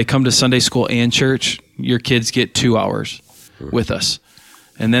 If they come to Sunday school and church, your kids get 2 hours with us.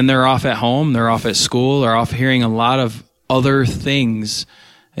 And then they're off at home, they're off at school, they're off hearing a lot of other things.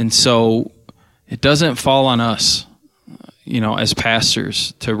 And so it doesn't fall on us, as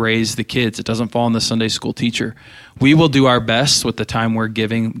pastors to raise the kids. It doesn't fall on the Sunday school teacher. We will do our best with the time we're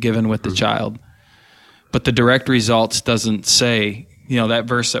given with the child. But the direct results doesn't say, that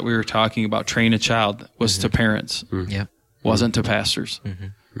verse that we were talking about, train a child, was to parents. Wasn't to pastors.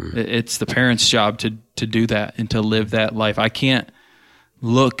 It's the parents' job to do that and to live that life. I can't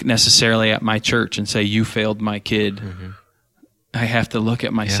look necessarily at my church and say, you failed my kid. I have to look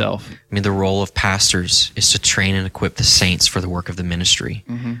at myself. I mean, the role of pastors is to train and equip the saints for the work of the ministry.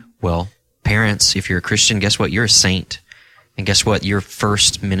 Well, parents, if you're a Christian, guess what? You're a saint. And guess what? Your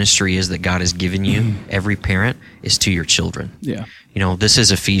first ministry is that God has given you, every parent, is to your children. This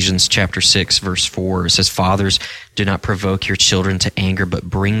is Ephesians chapter 6, verse 4. It says, fathers, do not provoke your children to anger, but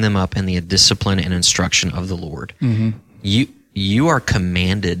bring them up in the discipline and instruction of the Lord. You are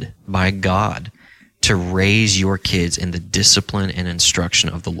commanded by God to raise your kids in the discipline and instruction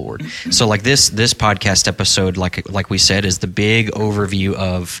of the Lord. So like this podcast episode, like we said, is the big overview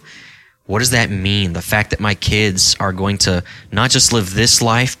of what does that mean? The fact that my kids are going to not just live this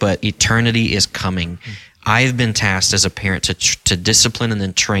life, but eternity is coming. I've been tasked as a parent to discipline and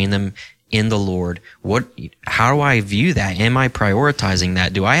then train them in the Lord. How do I view that? Am I prioritizing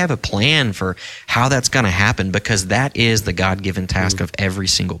that? Do I have a plan for how that's going to happen? Because that is the God-given task of every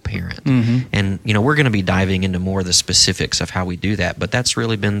single parent. And, we're going to be diving into more of the specifics of how we do that, but that's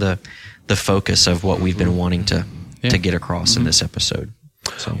really been the focus of what we've been wanting to get across in this episode.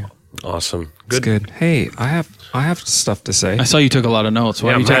 So, Awesome. It's good. Hey, I have stuff to say. I saw you took a lot of notes.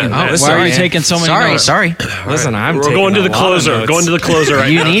 Why are you taking? Matt, Why are you taking so many notes? Sorry. Listen, We're going to the closer. Going to the closer right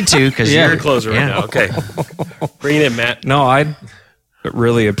You now. need to, because You're you're a closer right now. Okay. Bring it in, Matt. No, I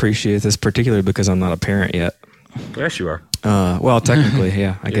really appreciate this, particularly because I'm not a parent yet. Yes, you are. Well, technically,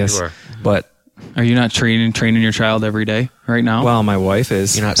 yeah, I guess. you are. But Are you not training your child every day right now? well, my wife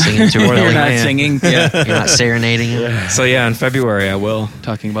is. Not singing to her. you're belly. not man. singing. Yeah, You're not serenading him. So yeah, in February I will.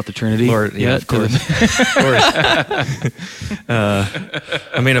 talking about the Trinity. Lord, yeah, yet? of course.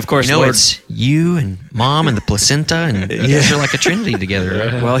 I mean, of course, Lord. It's you and mom and the placenta, and you guys are like a trinity together.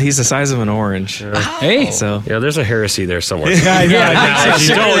 Right? Well, he's the size of an orange. Hey, So Yeah, there's a heresy there somewhere.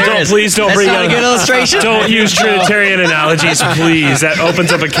 Analogy. Please don't That's bring not a good illustration. Don't use Trinitarian analogies, please. That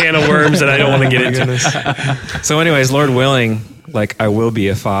opens up a can of worms that I don't want to get into. So anyways, Lord willing, like I will be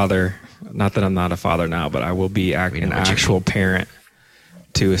a father. Not that I'm not a father now, but I will be an actual parent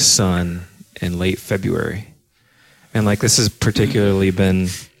to a son in late February. And like this has particularly been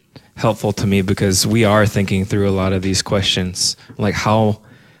helpful to me because we are thinking through a lot of these questions. Like how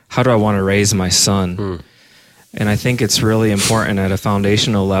do I want to raise my son? And I think it's really important at a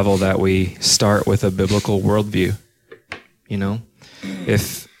foundational level that we start with a biblical worldview.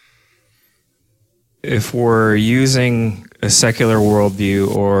 If we're using a secular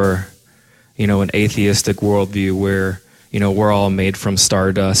worldview or, an atheistic worldview where, we're all made from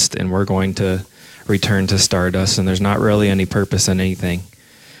stardust and we're going to return to stardust and there's not really any purpose in anything,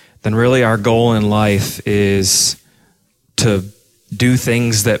 then really our goal in life is to do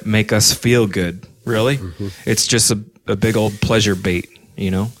things that make us feel good, really. It's just a big old pleasure bait,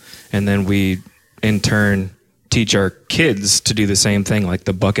 and then we, in turn, teach our kids to do the same thing, like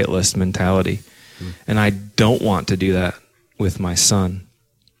the bucket list mentality. And I don't want to do that with my son.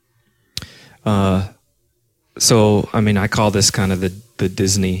 So, I mean, I call this kind of the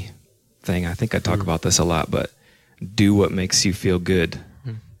Disney thing. I think I talk about this a lot, but do what makes you feel good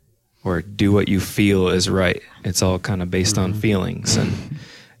or do what you feel is right. It's all kind of based on feelings.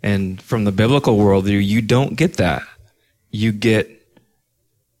 And from the biblical worldview, you don't get that. You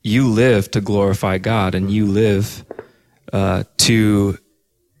live to glorify God and you live to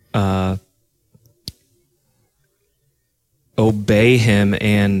obey him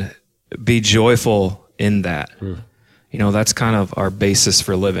and be joyful in that. That's kind of our basis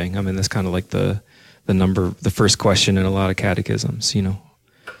for living. I mean, that's kind of like the first question in a lot of catechisms,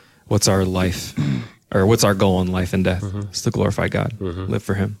 what's our life or what's our goal in life and death? It's to glorify God, live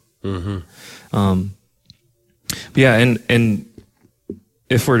for him. Yeah. And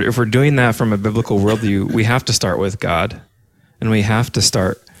if we're doing that from a biblical worldview, we have to start with God and we have to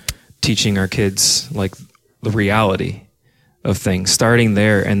start teaching our kids like the reality of things, starting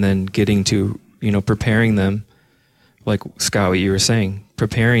there and then getting to, preparing them, like Scott, what you were saying,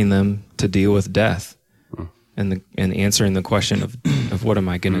 preparing them to deal with death and answering the question of what am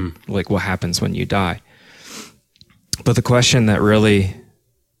I going to, like what happens when you die. But the question that really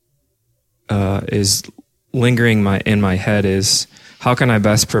is lingering in my head is how can I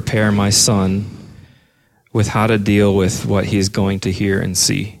best prepare my son with how to deal with what he's going to hear and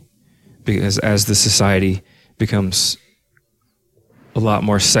see? Because as the society becomes a lot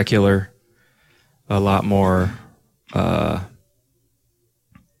more secular, a lot more, I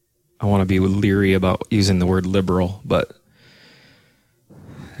want to be leery about using the word liberal, but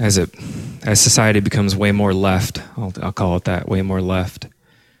as society becomes way more left, I'll call it that, way more left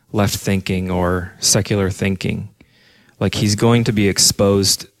thinking or secular thinking, like he's going to be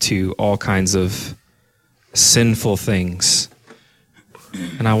exposed to all kinds of sinful things.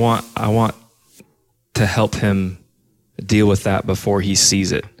 And I want to help him deal with that before he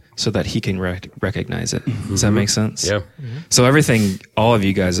sees it so that he can recognize it. Does that make sense? Yeah. So everything all of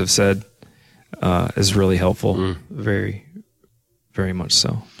you guys have said is really helpful. Very, very much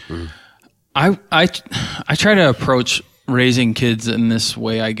so. I try to approach raising kids in this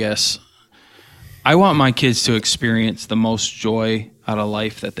way, I guess. I want my kids to experience the most joy out of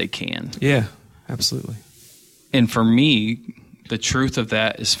life that they can. Yeah, absolutely. And for me, the truth of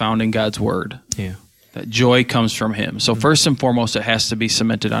that is found in God's word. Yeah. That joy comes from him. So first and foremost, it has to be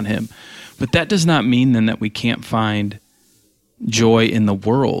cemented on him. But that does not mean then that we can't find joy in the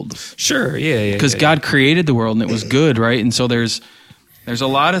world. Sure, yeah. Because God created the world and it was good, right? And so there's There's a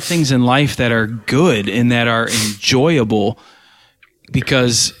lot of things in life that are good and that are enjoyable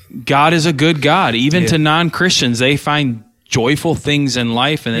because God is a good God. Even to non-Christians, they find joyful things in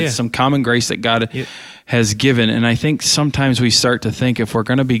life, and it's some common grace that God has given. And I think sometimes we start to think if we're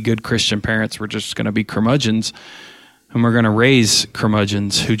going to be good Christian parents, we're just going to be curmudgeons, and we're going to raise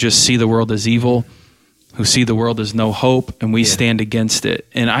curmudgeons who just see the world as evil, who see the world as no hope, and we stand against it.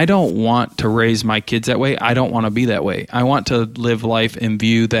 And I don't want to raise my kids that way. I don't want to be that way. I want to live life and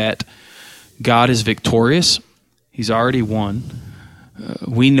view that God is victorious. He's already won.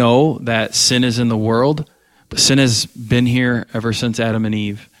 We know that sin is in the world, but sin has been here ever since Adam and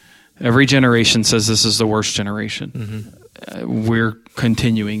Eve. Every generation says this is the worst generation. We're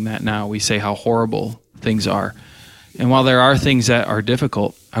continuing that now. We say how horrible things are. And while there are things that are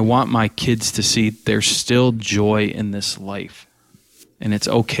difficult, I want my kids to see there's still joy in this life. And it's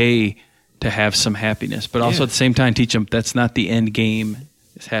okay to have some happiness, but also at the same time teach them that's not the end game,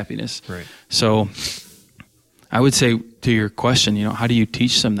 is happiness. Right. So I would say to your question, how do you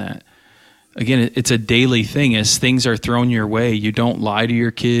teach them that? Again, it's a daily thing. As things are thrown your way, you don't lie to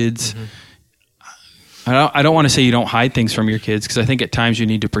your kids. I don't want to say you don't hide things from your kids, because I think at times you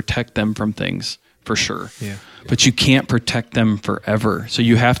need to protect them from things, for sure. Yeah. But you can't protect them forever. So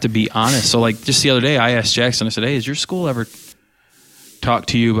you have to be honest. So like just the other day, I asked Jackson, I said, hey, has your school ever talked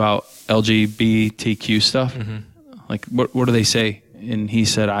to you about LGBTQ stuff? Like, what do they say? And he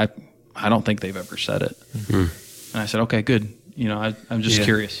said, I don't think they've ever said it. And I said, okay, good. I'm just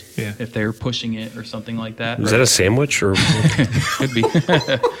curious if they're pushing it or something like that. Is that a sandwich or? Could be.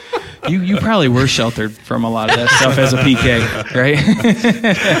 You probably were sheltered from a lot of that stuff as a PK, right?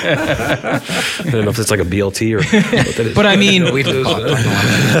 I don't know if it's like a BLT or what that is. But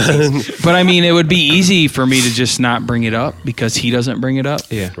I mean, it would be easy for me to just not bring it up because he doesn't bring it up.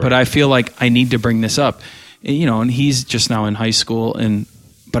 Yeah. But I feel like I need to bring this up, and he's just now in high school,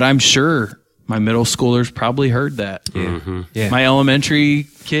 but I'm sure my middle schoolers probably heard that. My elementary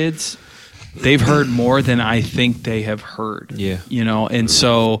kids, they've heard more than I think they have heard. And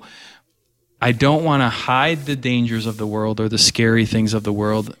so I don't want to hide the dangers of the world or the scary things of the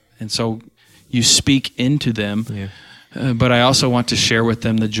world. And so you speak into them. But I also want to share with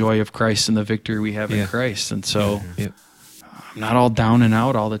them the joy of Christ and the victory we have in Christ. And so I'm not all down and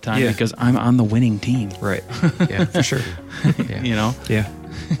out all the time because I'm on the winning team. Right. Yeah, for sure.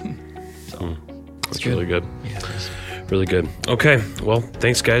 That's really good. Really good. Okay. Well,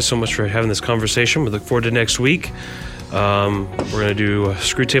 thanks guys so much for having this conversation. We look forward to next week. We're going to do a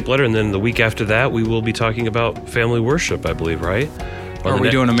Screw Tape Letter, and then the week after that, we will be talking about family worship, I believe, right? Or are we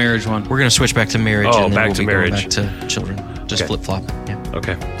doing a marriage one? We're going to switch back to marriage. Oh, and then back to marriage. Back to children. Just flip-flop. Yeah.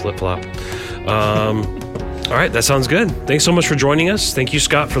 Okay. Flip-flop. All right. That sounds good. Thanks so much for joining us. Thank you,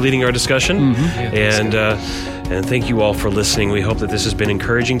 Scott, for leading our discussion. And thank you all for listening. We hope that this has been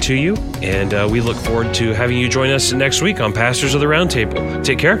encouraging to you. And we look forward to having you join us next week on Pastors of the Roundtable.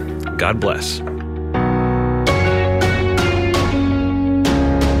 Take care. God bless.